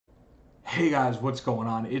Hey guys, what's going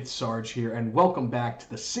on? It's Sarge here, and welcome back to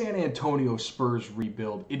the San Antonio Spurs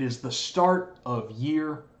rebuild. It is the start of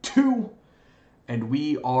year 2, and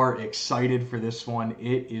we are excited for this one.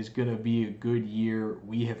 It is going to be a good year.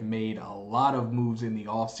 We have made a lot of moves in the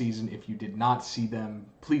offseason. If you did not see them,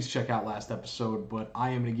 please check out last episode, but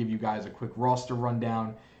I am going to give you guys a quick roster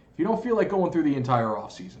rundown if you don't feel like going through the entire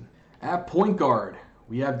offseason. At point guard,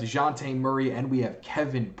 we have DeJounte Murray and we have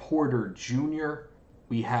Kevin Porter Jr.,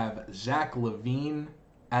 We have Zach LaVine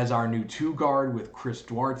as our new 2 guard with Chris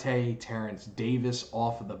Duarte, Terrence Davis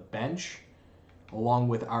off of the bench, along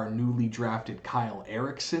with our newly drafted Kyle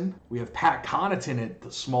Erickson. We have Pat Connaughton at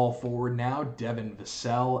the small forward now, Devin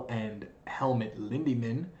Vassell and Helmut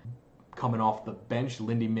Lindemann coming off the bench.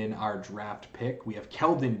 Lindemann, our draft pick. We have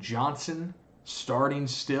Keldon Johnson starting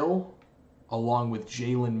still, along with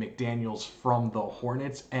Jalen McDaniels from the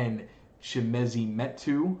Hornets and Chimezie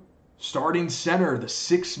Metu. Starting center, the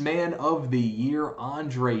 6th man of the year,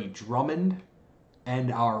 Andre Drummond,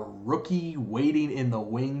 and our rookie waiting in the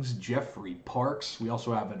wings, Jeffrey Parks. We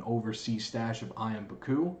also have an overseas stash of Ian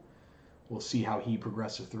Baku. We'll see how he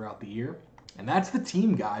progresses throughout the year. And that's the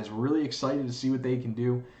team, guys. We're really excited to see what they can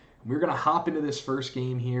do. We're going to hop into this first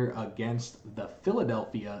game here against the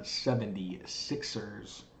Philadelphia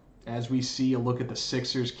 76ers. As we see a look at the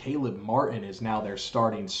Sixers, Caleb Martin is now their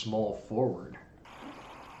starting small forward.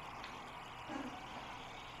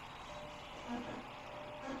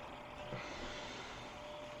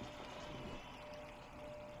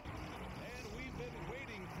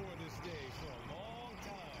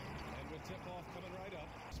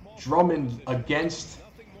 Drummond against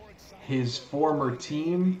his former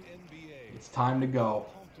team. It's time to go.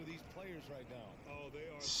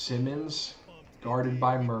 Simmons guarded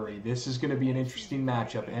by Murray. This is going to be an interesting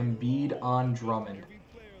matchup. Embiid on Drummond.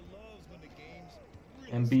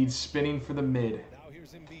 Embiid spinning for the mid.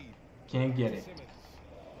 Can't get it.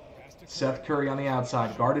 Seth Curry on the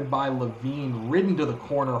outside, guarded by LaVine, ridden to the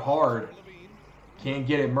corner hard. Can't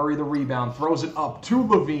get it. Murray the rebound, throws it up to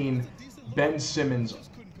LaVine. Ben Simmons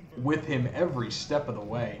with him every step of the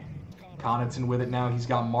way. Connaughton with it now. He's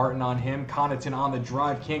got Martin on him. Connaughton on the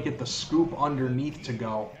drive. Can't get the scoop underneath to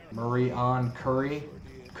go. Murray on Curry.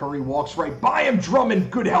 Curry walks right by him.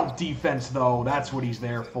 Drummond, good help defense, though. That's what he's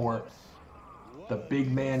there for. The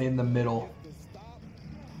big man in the middle.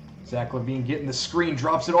 Zach LaVine getting the screen.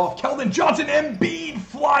 Drops it off. Keldon Johnson. Embiid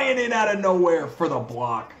flying in out of nowhere for the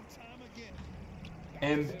block.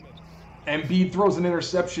 And Embiid throws an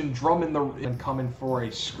interception. Drummond coming for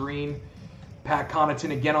a screen. Pat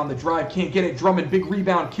Connaughton again on the drive. Can't get it. Drummond, big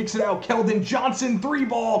rebound. Kicks it out. Keldon Johnson,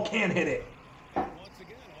 3-ball. Can't hit it.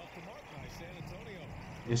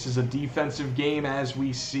 This is a defensive game as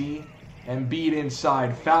we see. Embiid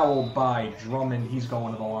inside. Fouled by Drummond. He's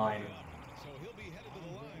going to the line.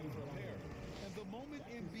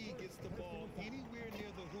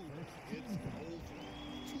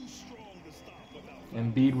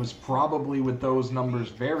 Embiid was probably, with those numbers,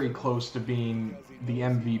 very close to being the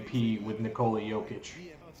MVP with Nikola Jokic.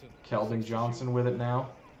 Keldon Johnson with it now.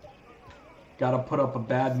 Got to put up a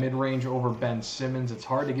bad mid-range over Ben Simmons. It's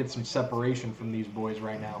hard to get some separation from these boys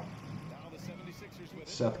right now.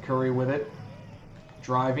 Seth Curry with it.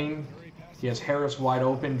 Driving. He has Harris wide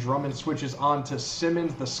open. Drummond switches on to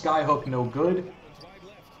Simmons. The skyhook no good.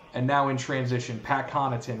 And now in transition, Pat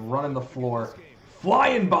Connaughton running the floor.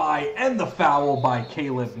 Flying by, and the foul by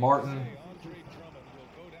Caleb Martin.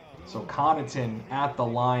 So Connaughton at the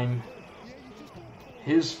line.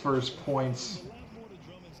 His first points.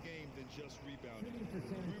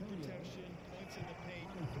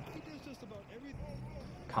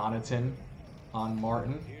 Connaughton on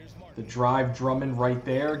Martin. The drive, Drummond right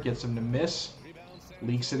there. Gets him to miss.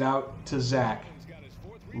 Leaks it out to Zach.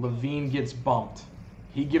 LaVine gets bumped.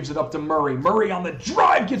 He gives it up to Murray. Murray on the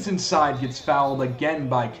drive, gets inside, gets fouled again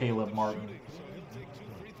by Caleb Martin.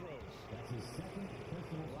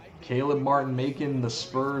 Caleb Martin making the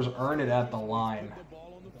Spurs earn it at the line.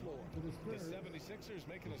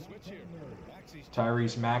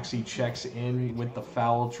 Tyrese Maxey checks in with the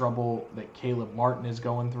foul trouble that Caleb Martin is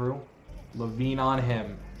going through. LaVine on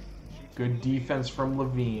him. Good defense from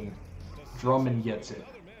LaVine. Drummond gets it.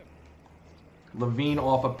 LaVine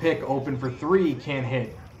off a pick, open for 3, can't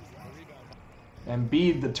hit.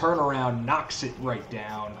 Embiid, the turnaround, knocks it right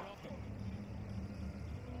down.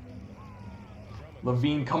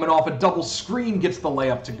 LaVine coming off a double screen, gets the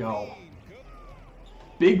layup to go.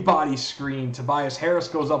 Big body screen. Tobias Harris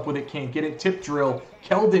goes up with it, can't get it. Tip drill.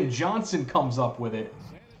 Keldon Johnson comes up with it.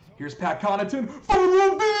 Here's Pat Connaughton for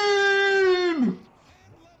LaVine!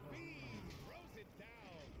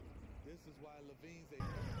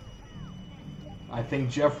 I think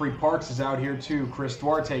Jeffrey Parks is out here too. Chris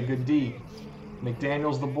Duarte, good D.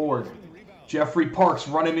 McDaniel's the board. Jeffrey Parks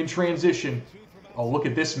running in transition. Oh, look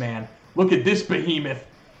at this man. Look at this behemoth.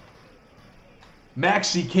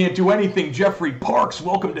 Maxey can't do anything. Jeffrey Parks,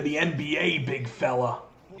 welcome to the NBA, big fella.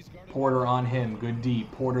 Porter on him. Good D.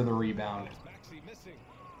 Porter the rebound.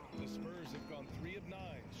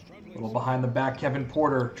 A little behind the back, Kevin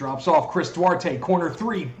Porter drops off. Chris Duarte, corner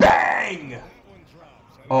three. Bang!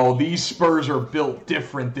 Oh, these Spurs are built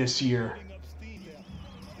different this year.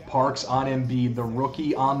 Parks on Embiid, the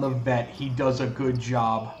rookie on the vet. He does a good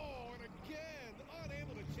job.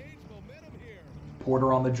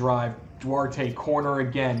 Porter on the drive. Duarte, corner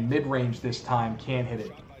again. Mid-range this time. Can't hit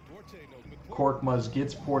it. Korkmaz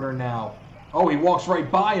gets Porter now. Oh, he walks right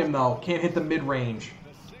by him, though. Can't hit the mid-range.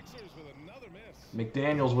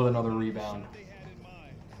 McDaniel's with another rebound.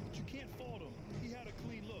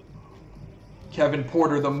 Kevin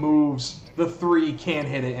Porter, the moves. The three, can't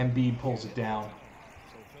hit it. Embiid pulls it down.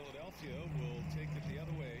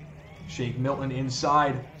 Shake Milton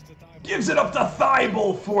inside. Gives it up to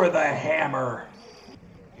Thibault for the hammer.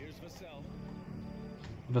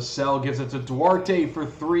 Vassell gives it to Duarte for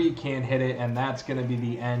three. Can't hit it, and that's going to be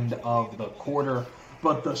the end of the quarter.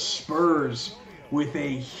 But the Spurs with a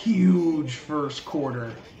huge first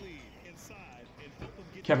quarter.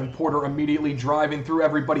 Kevin Porter immediately driving through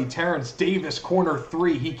everybody. Terrence Davis, corner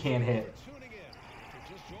three. He can't hit.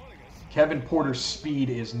 Kevin Porter's speed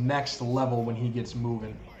is next level when he gets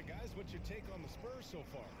moving.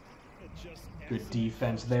 Good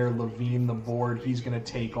defense there. Levine the board. He's going to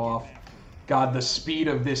take off. God, the speed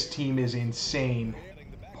of this team is insane.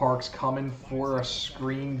 Parks coming for a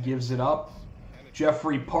screen. Gives it up.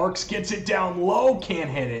 Jeffrey Parks gets it down low. Can't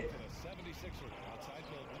hit it.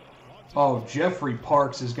 Oh, Jeffrey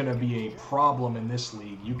Parks is going to be a problem in this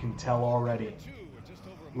league. You can tell already.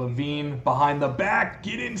 Levine behind the back.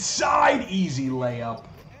 Get inside. Easy layup.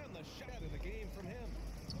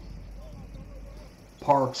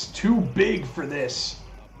 Parks too big for this.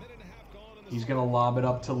 He's going to lob it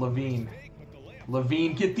up to Levine.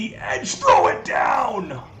 Levine, get the edge. Throw it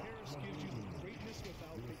down.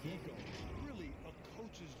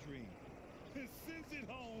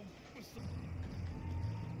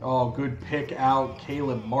 Oh, good pick out.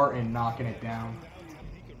 Caleb Martin knocking it down.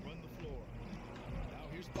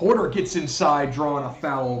 Porter gets inside, drawing a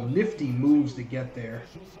foul. Nifty moves to get there.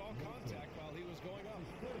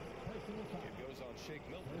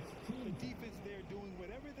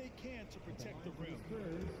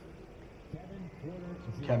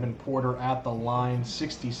 Kevin Porter at the line,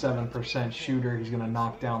 67% shooter. He's going to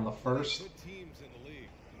knock down the first.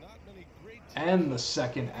 And the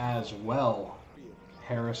second as well.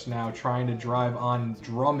 Harris now trying to drive on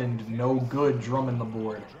Drummond. No good. Drummond the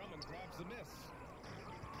board.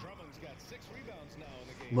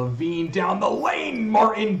 Levine down the lane.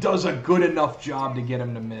 Martin does a good enough job to get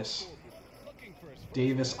him to miss.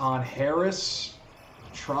 Davis on Harris.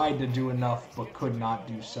 Tried to do enough, but could not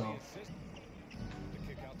do so.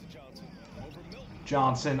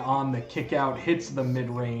 Johnson on the kick out. Hits the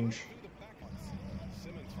mid-range.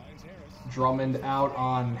 Drummond out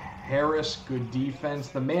on Harris. Good defense.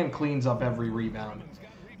 The man cleans up every rebound.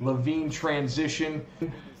 Levine transition.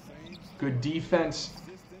 Good defense.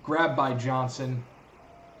 Grabbed by Johnson.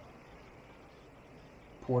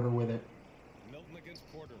 Porter with it.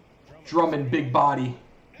 Drummond, big body.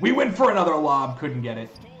 We went for another lob. Couldn't get it.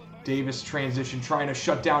 Davis transition trying to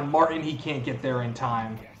shut down Martin. He can't get there in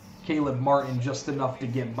time. Caleb Martin just enough to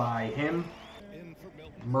get by him.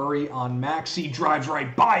 Murray on Maxey. Drives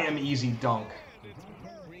right by him. Easy dunk.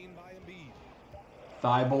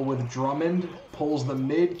 Thibault with Drummond. Pulls the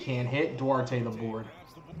mid. Can't hit. Duarte the board.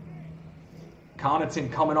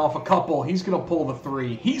 Connaughton coming off a couple. He's going to pull the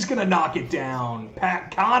three. He's going to knock it down.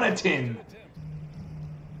 Pat Connaughton.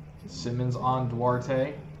 Simmons on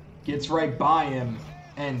Duarte. Gets right by him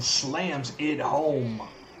and slams it home.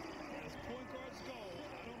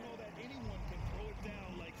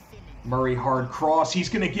 Murray hard cross. He's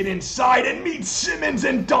going to get inside and meet Simmons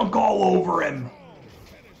and dunk all over him.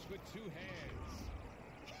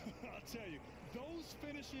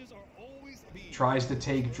 Tries to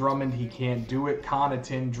take Drummond. He can't do it.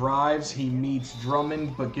 Connaughton drives. He meets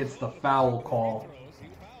Drummond but gets the foul call.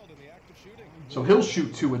 So he'll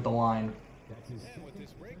shoot two at the line.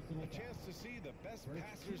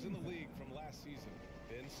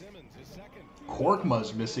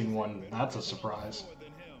 Korkmaz missing one. That's a surprise.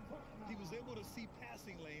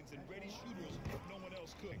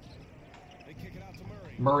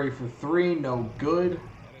 Murray for three. No good.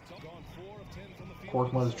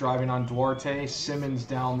 Korkmaz driving on Duarte. Simmons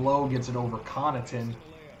down low. Gets it over Connaughton.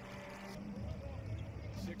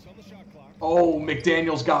 Oh,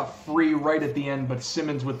 McDaniels got free right at the end, but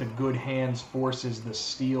Simmons with the good hands forces the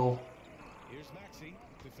steal.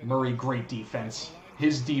 Murray, great defense.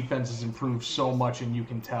 His defense has improved so much, and you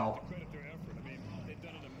can tell.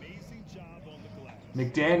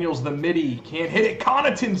 McDaniels, the midi, can't hit it.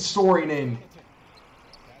 Connaughton soaring in.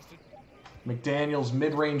 McDaniels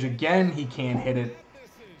mid-range again. He can't hit it.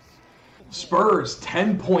 Spurs,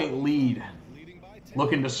 10-point lead.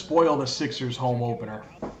 Looking to spoil the Sixers home opener.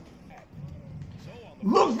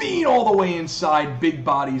 Levine all the way inside. Big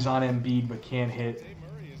bodies on Embiid, but can't hit.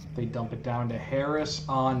 They dump it down to Harris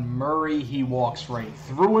on Murray. He walks right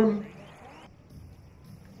through him.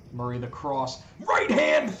 Murray the cross. Right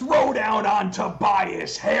hand throw down on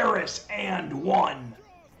Tobias Harris and one.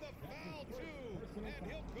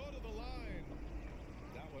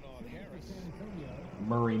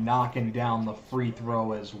 Murray knocking down the free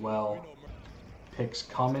throw as well. Picks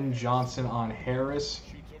coming. Johnson on Harris.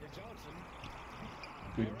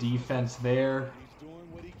 Good defense there.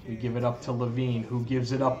 We give it up to Levine, who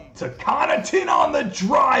gives it up to Connaughton on the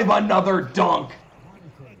drive. Another dunk.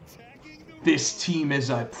 This team is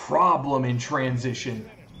a problem in transition.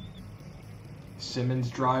 Simmons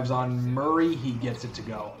drives on Murray. He gets it to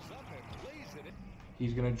go.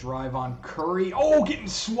 He's going to drive on Curry. Oh, getting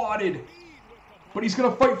swatted. But he's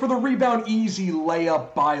going to fight for the rebound. Easy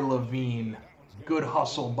layup by Levine. Good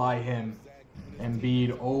hustle by him.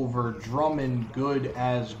 Embiid over Drummond. Good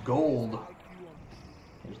as gold.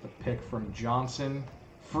 Here's the pick from Johnson.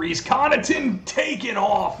 Freeze Connaughton. Taken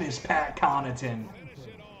off is Pat Connaughton.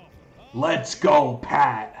 Let's go,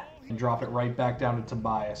 Pat. And drop it right back down to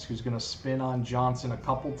Tobias, who's going to spin on Johnson a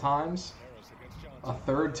couple times. A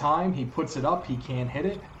third time. He puts it up. He can't hit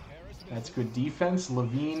it. That's good defense.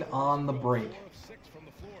 Levine on the break.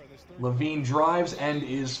 Levine drives and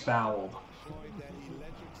is fouled.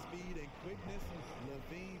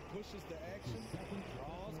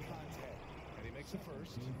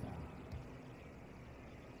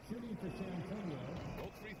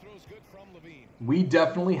 We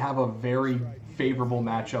definitely have a very favorable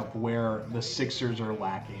matchup where the Sixers are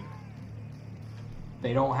lacking.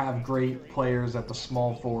 They don't have great players at the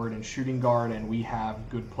small forward and shooting guard, and we have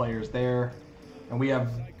good players there. And we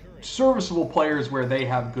have serviceable players where they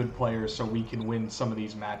have good players, so we can win some of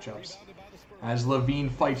these matchups. As Levine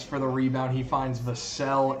fights for the rebound, he finds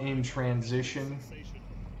Vassell in transition.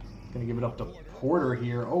 Gonna give it up to Porter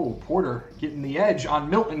here. Oh, Porter getting the edge on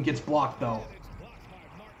Milton, gets blocked though.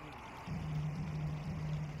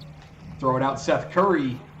 Throw it out, Seth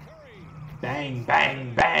Curry. Bang,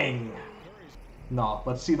 bang, bang. No,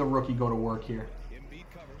 let's see the rookie go to work here.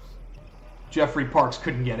 Jeffrey Parks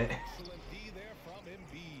couldn't get it.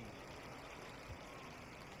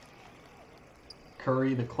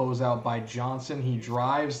 Curry, the closeout by Johnson. He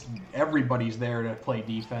drives. Everybody's there to play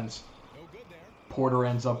defense. Porter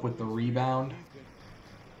ends up with the rebound.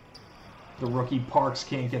 The rookie Parks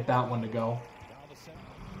can't get that one to go.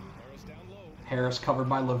 Harris covered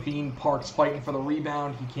by Levine. Parks fighting for the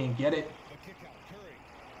rebound. He can't get it.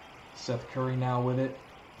 Seth Curry now with it.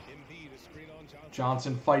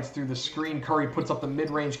 Johnson fights through the screen. Curry puts up the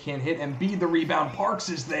mid-range, can't hit. Embiid the rebound. Parks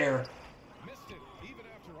is there.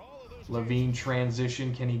 Levine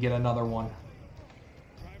transition. Can he get another one?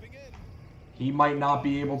 He might not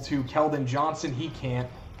be able to. Keldon Johnson, he can't.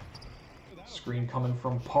 Screen coming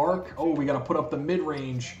from Park. Oh, we got to put up the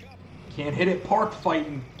mid-range. Can't hit it. Park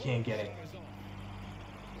fighting. Can't get it.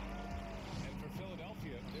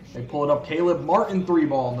 They pull it up. Caleb Martin, three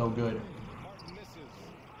ball, no good.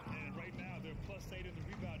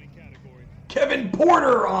 Kevin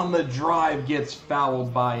Porter on the drive gets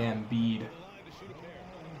fouled by Embiid.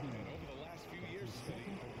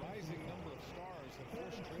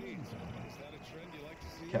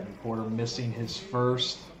 Kevin Porter missing his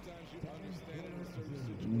first.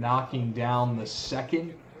 Knocking down the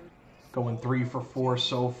second. Going 3 for 4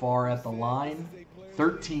 so far at the line.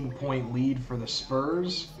 13-point lead for the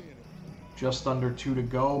Spurs. Just under 2 to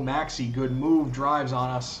go. Maxey, good move, drives on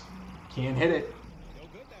us. Can't hit it.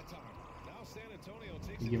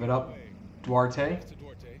 You give it up. Duarte.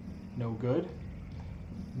 No good.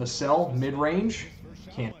 Vassell, mid-range.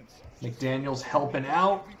 Can't. McDaniels helping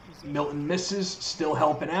out. Milton misses, still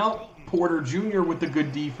helping out. Porter Jr. with the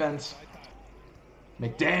good defense.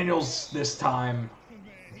 McDaniels this time.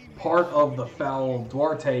 Part of the foul.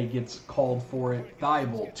 Duarte gets called for it.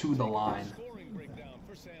 Thibault to the line.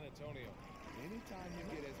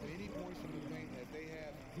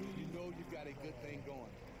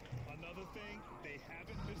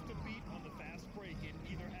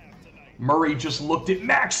 Murray just looked at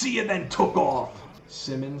Maxey and then took off.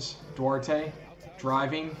 Simmons, Duarte,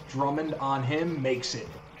 driving, Drummond on him, makes it.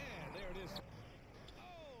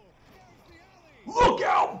 Look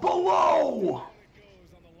out below!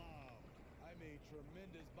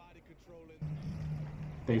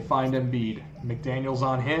 They find Embiid. McDaniel's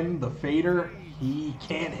on him. The fader. He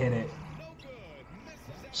can't hit it.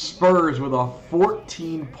 Spurs with a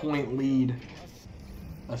 14-point lead.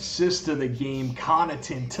 Assist of the game.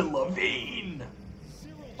 Connaughton to Levine.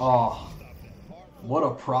 Oh, what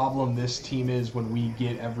a problem this team is when we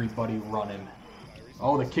get everybody running.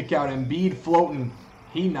 Oh, the kick out. Embiid floating.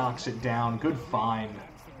 He knocks it down. Good find.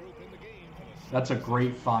 That's a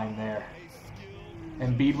great find there.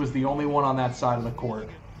 Embiid was the only one on that side of the court.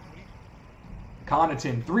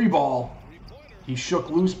 Connaughton, 3-ball. He shook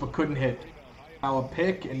loose but couldn't hit. Now a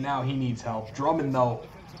pick, and now he needs help. Drummond, though,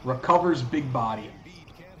 recovers big body.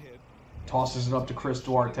 Tosses it up to Chris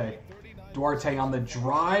Duarte. Duarte on the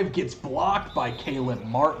drive, gets blocked by Caleb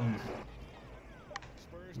Martin.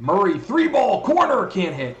 Murray, 3-ball, corner,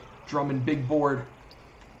 can't hit. Drummond, big board.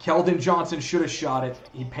 Keldon Johnson should have shot it.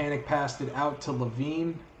 He panic passed it out to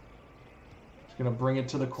Levine. He's going to bring it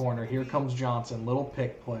to the corner. Here comes Johnson. Little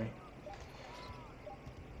pick play.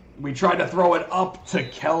 We tried to throw it up to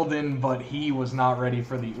Keldon, but he was not ready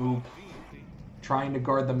for the oop. Trying to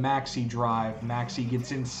guard the Maxey drive. Maxey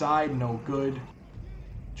gets inside. No good.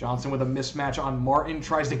 Johnson with a mismatch on Martin.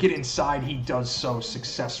 Tries to get inside. He does so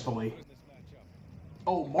successfully.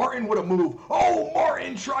 Oh, Martin with a move. Oh,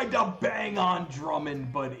 Martin tried to bang on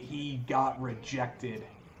Drummond, but he got rejected.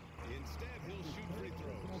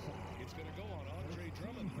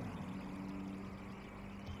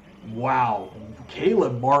 Wow.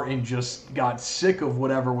 Caleb Martin just got sick of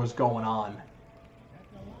whatever was going on.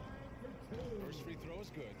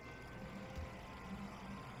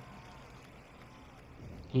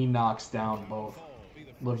 He knocks down both.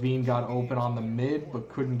 Levine got open on the mid, but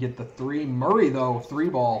couldn't get the 3. Murray, though,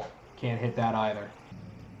 3-ball. Can't hit that either.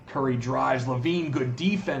 Curry drives. Levine, good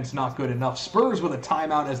defense, not good enough. Spurs with a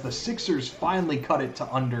timeout as the Sixers finally cut it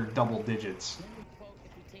to under double digits.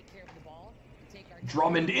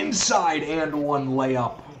 Drummond inside and one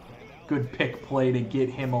layup. Good pick play to get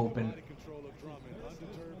him open.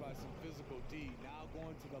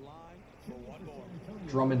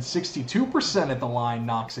 Drummond 62% at the line,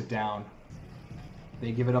 knocks it down.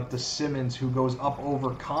 They give it up to Simmons, who goes up over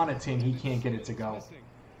Connaughton. He can't get it to go.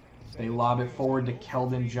 They lob it forward to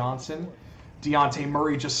Keldon Johnson. Dejounte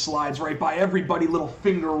Murray just slides right by everybody. Little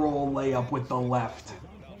finger roll layup with the left.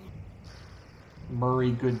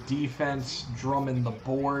 Murray, good defense. Drummond the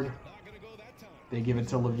board. They give it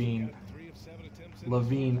to Levine.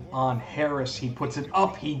 Levine on Harris. He puts it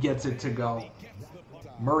up. He gets it to go.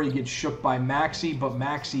 Murray gets shook by Maxey, but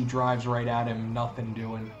Maxey drives right at him. Nothing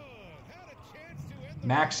doing.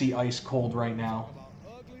 Maxey ice cold right now.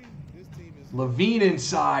 Levine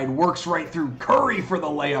inside. Works right through Curry for the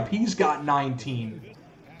layup. He's got 19.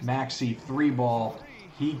 Maxey, 3-ball.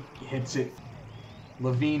 He hits it.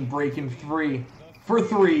 Levine breaking 3. For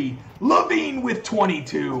 3. Levine with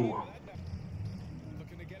 22.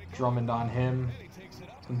 Drummond on him.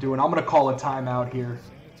 I'm going to call a timeout here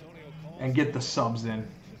and get the subs in.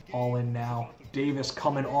 All in now. Davis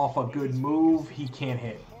coming off a good move. He can't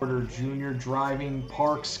hit. Porter Jr. driving.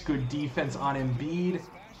 Parks, good defense on Embiid.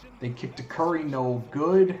 They kick to Curry, no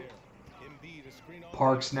good.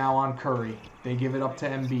 Parks now on Curry. They give it up to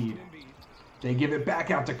Embiid. They give it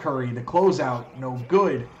back out to Curry. The closeout, no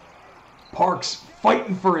good. Parks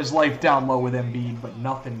fighting for his life down low with Embiid, but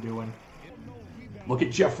nothing doing. Look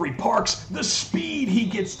at Jeffrey Parks. The speed. He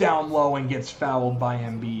gets down low and gets fouled by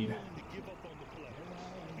Embiid.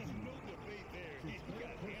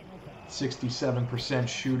 67%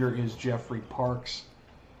 shooter is Jeffrey Parks.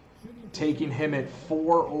 Taking him at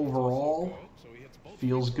 4 overall.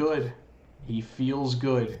 Feels good. He feels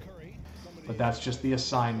good. But that's just the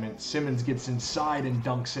assignment. Simmons gets inside and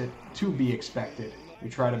dunks it. To be expected. We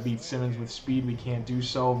try to beat Simmons with speed. We can't do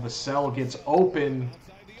so. Vassell gets open.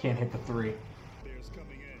 Can't hit the 3.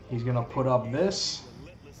 He's going to put up this.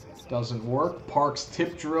 Doesn't work. Parks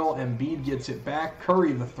tip drill. Embiid gets it back.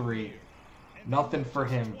 Curry the 3. Nothing for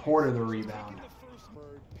him. Porter the rebound.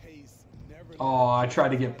 Oh, I tried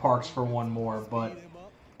to get Parks for one more,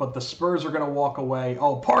 but the Spurs are going to walk away.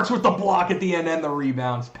 Oh, Parks with the block at the end and the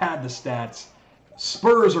rebounds. Pad the stats.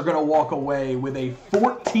 Spurs are going to walk away with a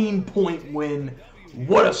 14-point win.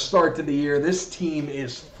 What a start to the year. This team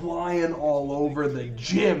is flying all over the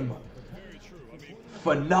gym.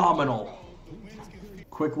 Phenomenal.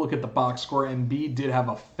 Quick look at the box score. Embiid did have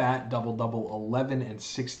a fat double-double, 11 and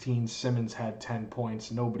 16. Simmons had 10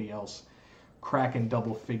 points. Nobody else cracking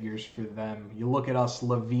double figures for them. You look at us,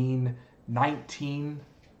 Levine, 19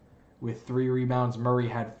 with 3 rebounds. Murray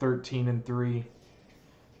had 13 and 3.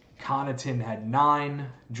 Connaughton had 9.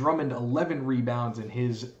 Drummond 11 rebounds in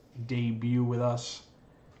his debut with us.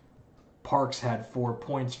 Parks had 4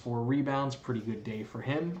 points, 4 rebounds. Pretty good day for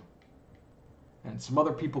him. And some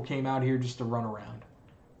other people came out here just to run around.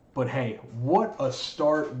 But hey, what a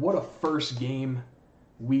start. What a first game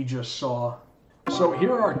we just saw. So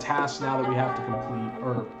here are our tasks now that we have to complete,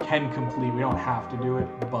 or can complete. We don't have to do it,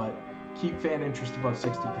 but keep fan interest above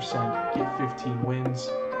 60%, get 15 wins,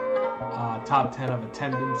 top 10 of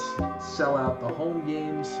attendance, sell out the home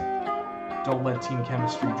games, don't let team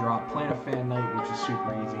chemistry drop, plan a fan night, which is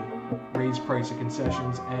super easy, raise price of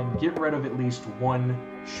concessions, and get rid of at least one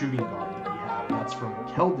shooting guard that we have. That's from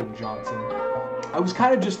Keldon Johnson. I was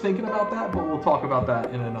kind of just thinking about that, but we'll talk about that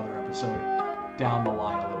in another episode down the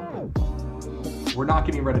line a little bit. We're not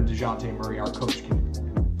getting rid of DeJounte Murray. Our coach can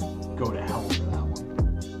go to hell for that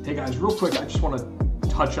one. Hey guys, real quick, I just want to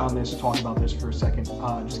touch on this, talk about this for a second.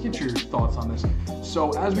 Just get your thoughts on this.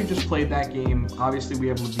 So as we just played that game, obviously we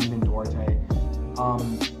have Levine and Duarte.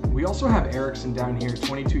 We also have Erickson down here,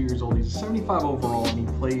 22 years old. He's a 75 overall, and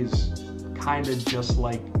he plays kind of just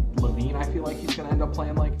like Levine, I feel like he's going to end up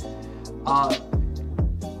playing like.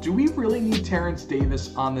 Do we really need Terrence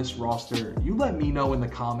Davis on this roster? You let me know in the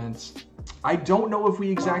comments. I don't know if we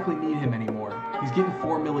exactly need him anymore. He's getting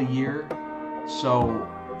 $4 million a year, so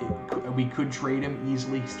we could trade him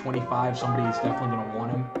easily. He's 25. Somebody is definitely going to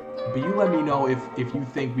want him. But you let me know if you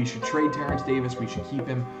think we should trade Terrence Davis, we should keep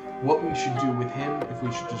him, what we should do with him, if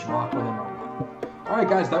we should just rock with him or not. All right,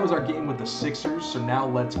 guys, that was our game with the Sixers. So now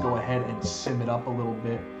let's go ahead and sim it up a little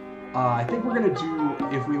bit. I think we're going to do,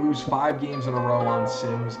 if we lose 5 games in a row on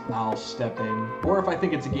Sims, I'll step in. Or if I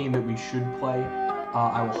think it's a game that we should play,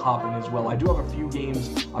 I will hop in as well. I do have a few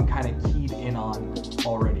games I'm kind of keyed in on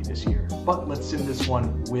already this year. But let's sim this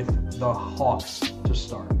one with the Hawks to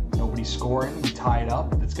start. Nobody's scoring. We tie it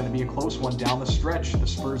up. It's going to be a close one down the stretch. The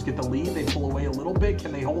Spurs get the lead. They pull away a little bit.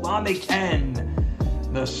 Can they hold on? They can.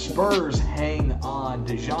 The Spurs hang on.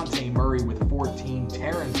 DeJounte Murray with 14.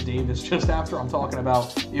 Terrence Davis, just after I'm talking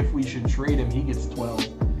about if we should trade him, he gets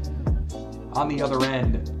 12. On the other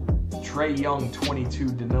end, Trae Young, 22.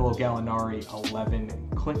 Danilo Gallinari, 11.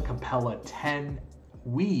 Clint Capella, 10.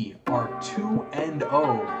 We are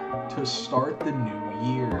 2-0 to start the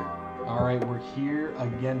new year. All right, we're here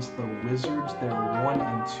against the Wizards. They're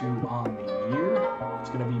 1-2 on the year. It's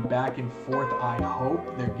going to be back and forth, I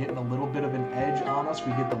hope. They're getting a little bit of an edge on us.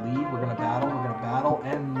 We get the lead. We're going to battle,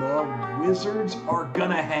 and the Wizards are going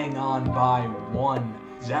to hang on by 1.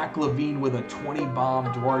 Zach LaVine with a 20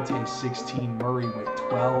 bomb, Duarte 16, Murray with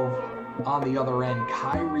 12. On the other end,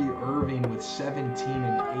 Kyrie Irving with 17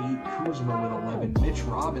 and 8, Kuzma with 11. Mitch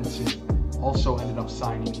Robinson also ended up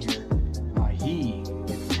signing here. He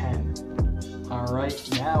gets 10. All right,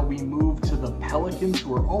 now we move to the Pelicans,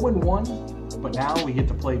 who are 0-1, but now we get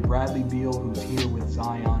to play Bradley Beal, who's here with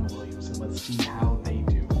Zion Williamson. Let's see how they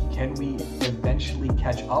do. Can we eventually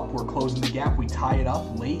catch up? We're closing the gap. We tie it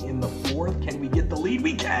up late in the 4th. Can we get the lead?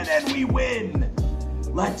 We can, and we win.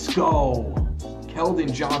 Let's go.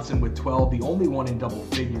 Keldon Johnson with 12, the only one in double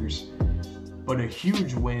figures, but a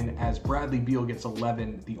huge win as Bradley Beal gets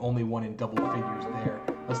 11, the only one in double figures there.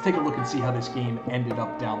 Let's take a look and see how this game ended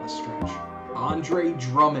up down the stretch. Andre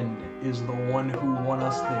Drummond is the one who won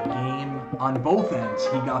us the game. On both ends,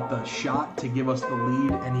 he got the shot to give us the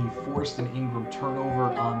lead, and he forced an Ingram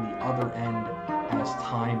turnover on the other end as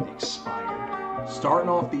time expired. Starting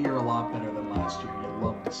off the year a lot better than last year. You'd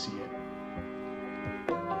love to see it.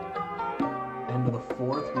 End of the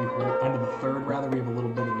 4th, end of the 3rd rather, we have a little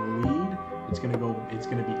bit of a lead. It's gonna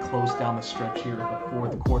be close down the stretch here. The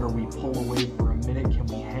 4th quarter, we pull away for a minute. Can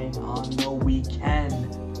we hang on? No, we can.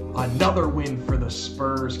 Another win for the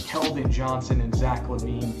Spurs. Keldon Johnson and Zach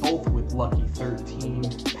LaVine, both with lucky 13.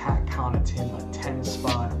 Pat Connaughton, a 10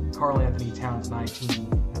 spot. Karl Anthony Towns, 19.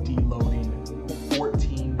 Deloading,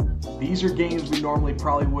 14. These are games we normally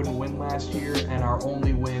probably wouldn't win last year, and our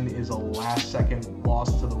only win is a last-second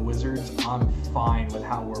loss to the Wizards. I'm fine with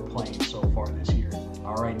how we're playing so far this year.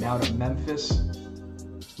 All right, now to Memphis.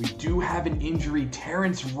 We do have an injury.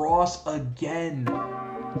 Terrence Ross again.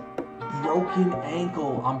 Broken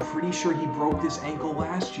ankle. I'm pretty sure he broke this ankle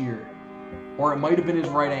last year. Or it might have been his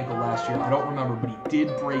right ankle last year. I don't remember, but he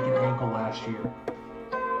did break an ankle last year.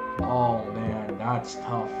 Oh, man, that's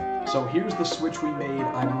tough. So here's the switch we made.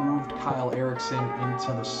 I moved Kyle Erickson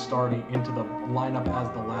into the lineup as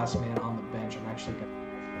the last man on the bench. I'm actually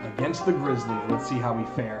against the Grizzlies. Let's see how we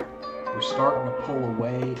fare. We're starting to pull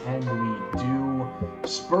away, and we do.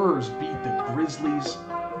 Spurs beat the Grizzlies.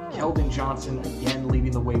 Keldon Johnson again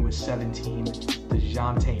leading the way with 17.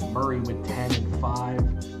 DeJounte Murray with 10 and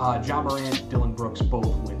 5. John Morant, Dylan Brooks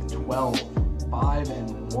both with 12.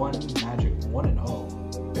 5-1, Magic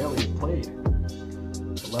 1-0. Barely played.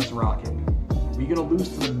 But let's rock it. Are we gonna lose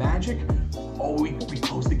to the Magic? Oh, we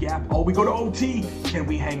close the gap. Oh, we go to OT. Can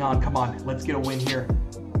we hang on? Come on, let's get a win here.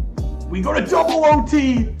 We go to double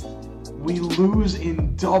OT. We lose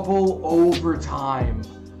in double overtime.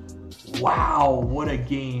 Wow, what a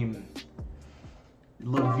game.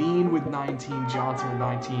 Levine with 19, Johnson with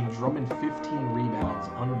 19, Drummond 15 rebounds.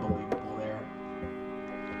 Unbelievable there.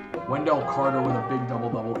 Wendell Carter with a big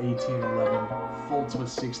double-double, 18 and 11. Fultz with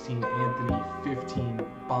 16, Anthony 15,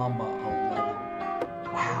 Bamba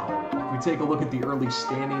 11. Wow. If we take a look at the early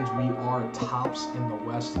standings, we are tops in the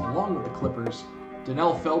West, along with the Clippers.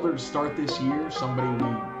 Donnell Felder to start this year, somebody we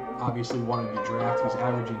obviously wanted to draft. He's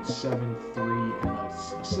averaging 7, 3, and an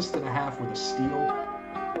assist and a half with a steal.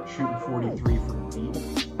 Shooting 43 from deep.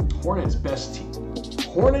 Hornets best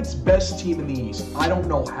team in the East. I don't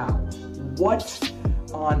know how. What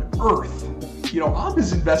on earth? You know, I'm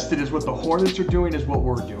as invested as what the Hornets are doing as what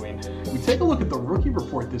we're doing. We take a look at the rookie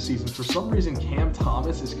report this season. For some reason, Cam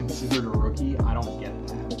Thomas is considered a rookie. I don't get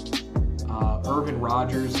that. Irvin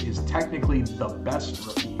Rogers is technically the best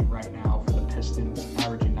rookie right now for the Pistons,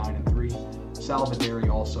 averaging 9 and 3. Salvadori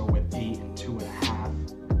also with 8 and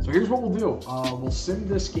 2.5. So here's what we'll do. We'll sim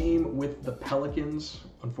this game with the Pelicans.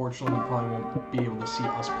 Unfortunately, we probably won't be able to see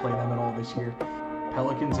us play them at all this year.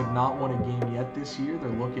 Pelicans have not won a game yet this year. They're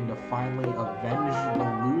looking to finally avenge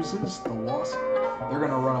the loss. They're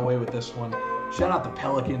going to run away with this one. Shout out the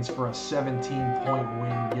Pelicans for a 17-point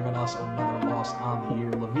win, giving us another loss on the year.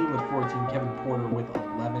 Levine with 14, Kevin Porter with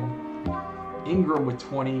 11, Ingram with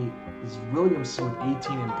 20, Williamson with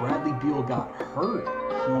 18, and Bradley Beal got hurt.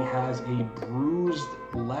 He has a bruised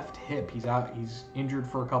left hip. He's out. He's injured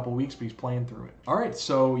for a couple weeks, but he's playing through it. All right,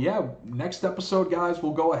 so yeah, next episode, guys,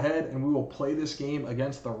 we'll go ahead and we will play this game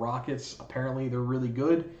against the Rockets. Apparently, they're really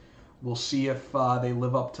good. We'll see if they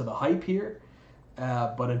live up to the hype here.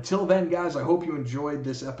 But until then, guys, I hope you enjoyed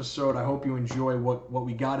this episode. I hope you enjoy what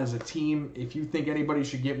we got as a team. If you think anybody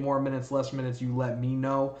should get more minutes, less minutes, you let me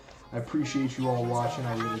know. I appreciate you all watching.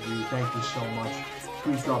 I really do. Thank you so much.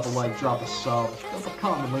 Please drop a like, drop a sub, drop a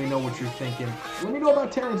comment. Let me know what you're thinking. Let me know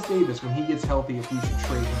about Terrence Davis when he gets healthy, if we should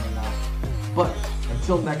trade him or not. But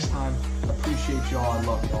until next time, I appreciate y'all. I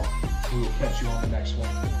love y'all. We will catch you on the next one.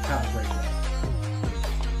 Have a great day.